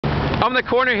I'm in the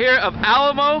corner here of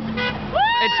Alamo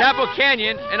and Tapo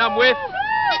Canyon, and I'm with,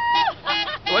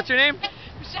 what's your name?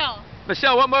 Michelle.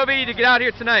 Michelle, what motivated you to get out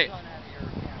here tonight?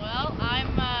 Well,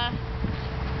 I'm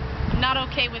not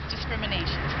okay with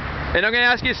discrimination. And I'm going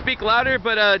to ask you to speak louder,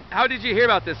 but how did you hear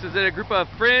about this? Is it a group of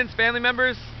friends, family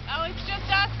members? Oh, it's just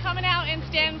us coming out and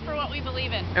standing for what we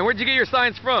believe in. And where'd you get your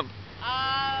signs from?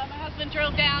 My husband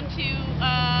drove down to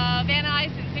Van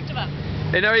Nuys and picked them up.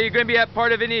 And are you going to be a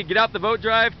part of any Get Out the Vote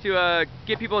drive to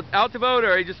get people out to vote,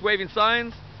 or are you just waving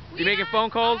signs? Are you making phone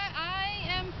calls? I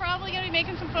am probably going to be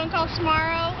making some phone calls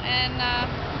tomorrow, and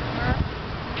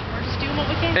we're just doing what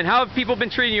we can. And how have people been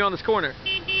treating you on this corner?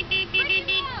 We've gotten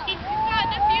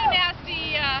a few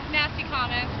nasty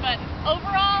comments, but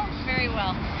overall, very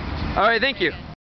well. All right, thank you.